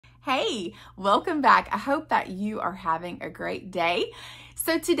Hey, welcome back. I hope that you are having a great day.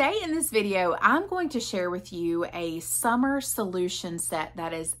 So today in this video, I'm going to share with you a summer solution set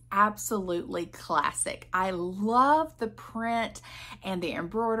that is absolutely classic. I love the print and the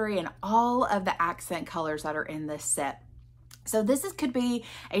embroidery and all of the accent colors that are in this set. So this could be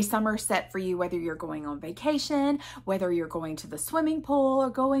a summer set for you, whether you're going on vacation, whether you're going to the swimming pool or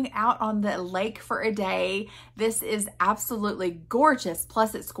going out on the lake for a day. This is absolutely gorgeous.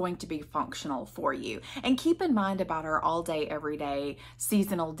 Plus it's going to be functional for you. And keep in mind about our all day, everyday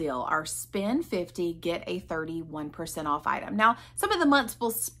seasonal deal, our spend 50, get a 31% off item. Now, some of the months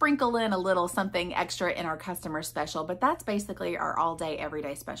will sprinkle in a little something extra in our customer special, but that's basically our all day,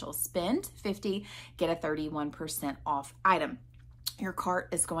 everyday special. Spend 50, get a 31% off item. Your cart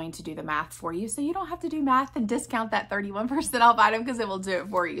is going to do the math for you, so you don't have to do math and discount that 31% off item because it will do it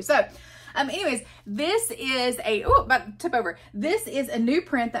for you. So anyways, this is a, about to tip over. This is a new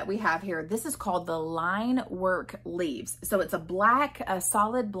print that we have here. This is called the Line Work Leaves. So it's a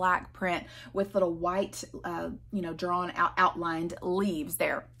solid black print with little white, drawn out, outlined leaves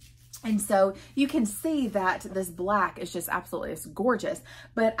there. And so you can see that this black is just absolutely, it's gorgeous,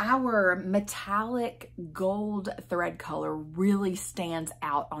 but our metallic gold thread color really stands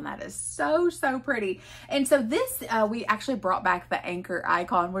out on that. It's so, so pretty. And so this, we actually brought back the anchor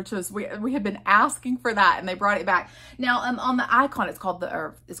icon, which was, we had been asking for that and they brought it back. Now on the icon, it's called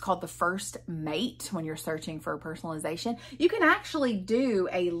the first mate when you're searching for personalization. You can actually do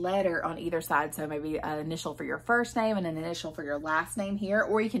a letter on either side. So maybe an initial for your first name and an initial for your last name here,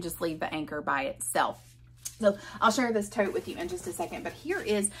 or you can just leave the anchor by itself. So I'll share this tote with you in just a second, but here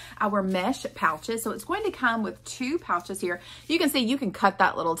is our mesh pouches. So it's going to come with 2 pouches here. You can see you can cut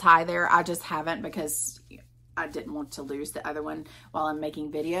that little tie there. I just haven't because I didn't want to lose the other one while I'm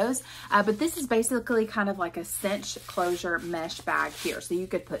making videos. But this is basically kind of like a cinch closure mesh bag here. So you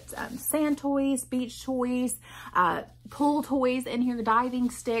could put sand toys, beach toys, pool toys in here, diving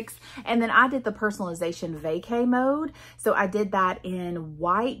sticks. And then I did the personalization vacay mode. So I did that in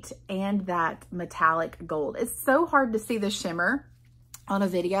white and that metallic gold. It's so hard to see the shimmer on a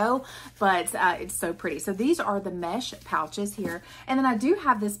video, but it's so pretty. So these are the mesh pouches here. And then I do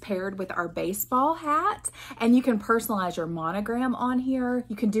have this paired with our baseball hat, and you can personalize your monogram on here.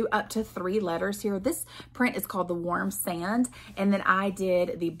 You can do up to 3 letters here. This print is called the Warm Sand. And then I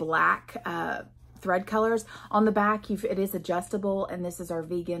did the black thread colors. On the back, it is adjustable, and this is our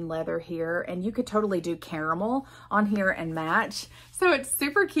vegan leather here. And you could totally do caramel on here and match. So it's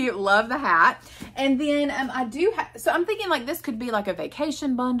super cute. Love the hat. And then so I'm thinking like this could be like a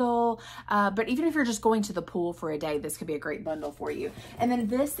vacation bundle, but even if you're just going to the pool for a day, this could be a great bundle for you. And then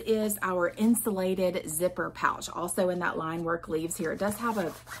this is our insulated zipper pouch, also in that line work leaves here. It does have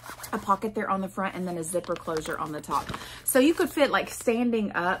a pocket there on the front and then a zipper closure on the top. So you could fit like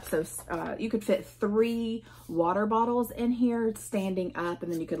standing up. So you could fit 3 water bottles in here standing up,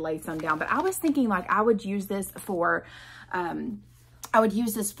 and then you could lay some down. But I was thinking like I would use this for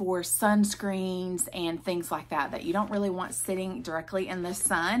sunscreens and things like that you don't really want sitting directly in the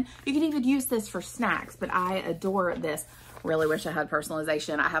sun. You could even use this for snacks, but I adore this. Really wish I had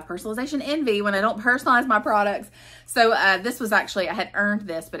personalization. I have personalization envy when I don't personalize my products. So this was actually, I had earned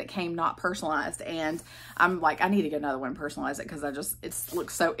this, but it came not personalized. And I'm like, I need to get another one and personalize it because it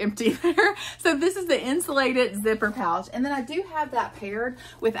looks so empty there. So this is the insulated zipper pouch. And then I do have that paired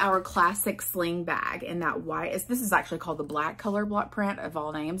with our classic sling bag in that white. This is actually called the black color block print of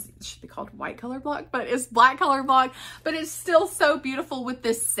all names. It should be called white color block, but it's black color block, but it's still so beautiful with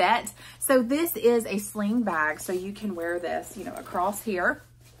this set. So this is a sling bag. So you can wear this, across here,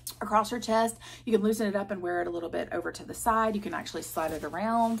 across your chest. You can loosen it up and wear it a little bit over to the side. You can actually slide it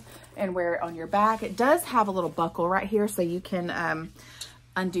around and wear it on your back. It does have a little buckle right here, so you can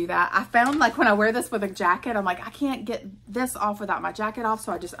undo that. I found like when I wear this with a jacket, I'm like, I can't get this off without my jacket off,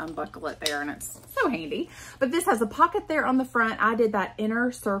 so I just unbuckle it there, and it's so handy. But this has a pocket there on the front. I did that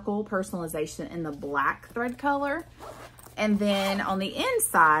inner circle personalization in the black thread color. And then on the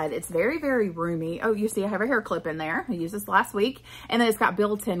inside, it's very, very roomy. Oh, you see I have a hair clip in there. I used this last week. And then it's got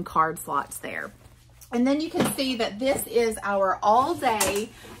built-in card slots there. And then you can see that this is our all day,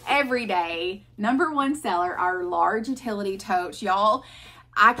 everyday, #1 seller, our large utility totes. Y'all,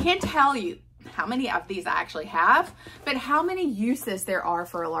 I can't tell you how many of these I actually have, but how many uses there are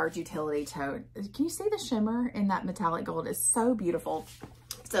for a large utility tote. Can you see the shimmer in that metallic gold? It's so beautiful.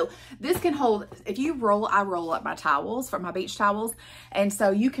 So this can hold, if you roll, I roll up my towels for my beach towels. And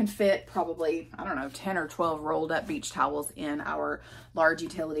so you can fit probably, I don't know, 10 or 12 rolled up beach towels in our large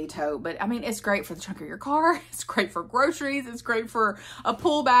utility tote. But I mean, it's great for the trunk of your car. It's great for groceries. It's great for a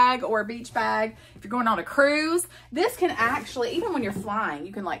pool bag or a beach bag. If you're going on a cruise, this can actually, even when you're flying,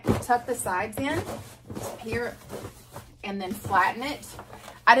 you can like tuck the sides in here and then flatten it.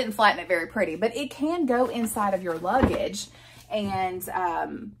 I didn't flatten it very pretty, but it can go inside of your luggage. And,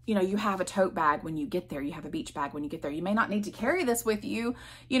 you know, you have a tote bag when you get there. You have a beach bag when you get there. You may not need to carry this with you,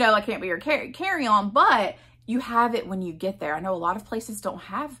 you know, like can't be your carry-on, but you have it when you get there. I know a lot of places don't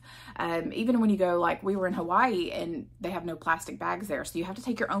have, even when you go, like we were in Hawaii and they have no plastic bags there. So you have to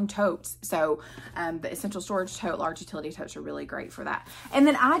take your own totes. So the essential storage tote, large utility totes are really great for that. And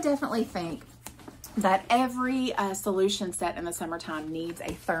then I definitely think that every solution set in the summertime needs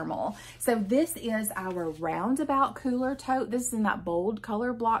a thermal. So this is our roundabout cooler tote. This is in that bold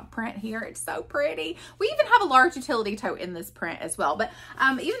color block print here. It's so pretty. We even have a large utility tote in this print as well. But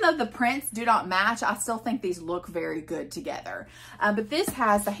even though the prints do not match, I still think these look very good together. But this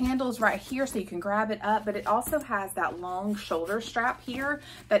has the handles right here so you can grab it up, but it also has that long shoulder strap here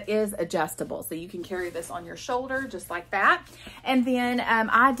that is adjustable. So you can carry this on your shoulder just like that. And then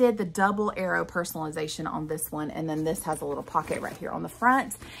I did the double arrow personalization on this one, and then this has a little pocket right here on the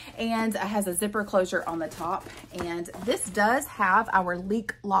front, and it has a zipper closure on the top. And this does have our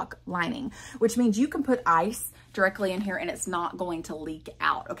leak lock lining, which means you can put ice directly in here and it's not going to leak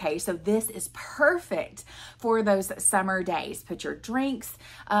out. Okay, so this is perfect for those summer days. Put your drinks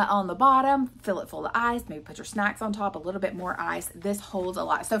on the bottom, fill it full of ice, maybe put your snacks on top, a little bit more ice. This holds a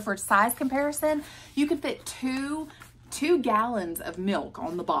lot. So for size comparison, you can fit two gallons of milk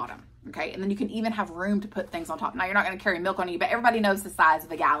on the bottom. Okay, and then you can even have room to put things on top. Now, you're not going to carry milk on you, but everybody knows the size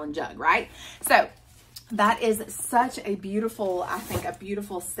of a gallon jug, right? So that is such a beautiful, I think, a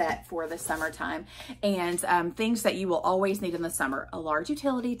beautiful set for the summertime. And things that you will always need in the summer: a large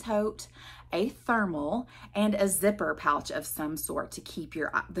utility tote, a thermal, and a zipper pouch of some sort to keep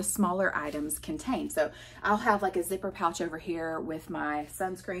the smaller items contained. So I'll have like a zipper pouch over here with my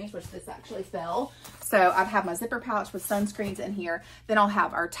sunscreens, which this actually fell. So I'd have my zipper pouch with sunscreens in here. Then I'll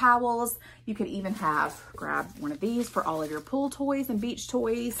have our towels. You could even grab one of these for all of your pool toys and beach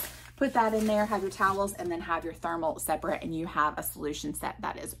toys. Put that in there, have your towels, and then have your thermal separate, and you have a solution set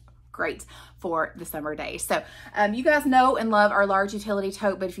that is great for the summer days. So you guys know and love our large utility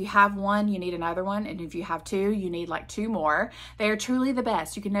tote, but if you have one, you need another one. And if you have two, you need like two more. They are truly the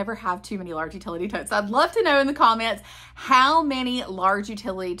best. You can never have too many large utility totes. I'd love to know in the comments how many large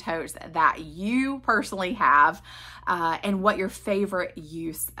utility totes that you personally have and what your favorite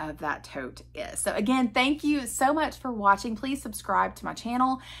use of that tote is. So again, thank you so much for watching. Please subscribe to my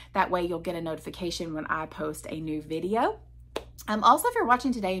channel. That way you'll get a notification when I post a new video. Also, if you're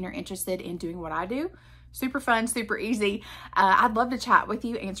watching today and you're interested in doing what I do, super fun, super easy, I'd love to chat with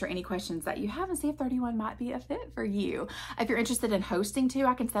you, answer any questions that you have, and see if 31 might be a fit for you. If you're interested in hosting too,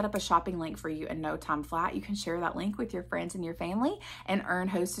 I can set up a shopping link for you in no time flat. You can share that link with your friends and your family and earn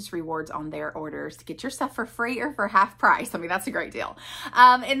hostess rewards on their orders to get your stuff for free or for half price. I mean, that's a great deal.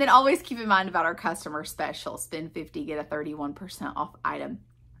 And then always keep in mind about our customer special: spend 50, get a 31% off item.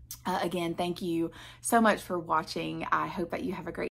 Again, thank you so much for watching. I hope that you have a great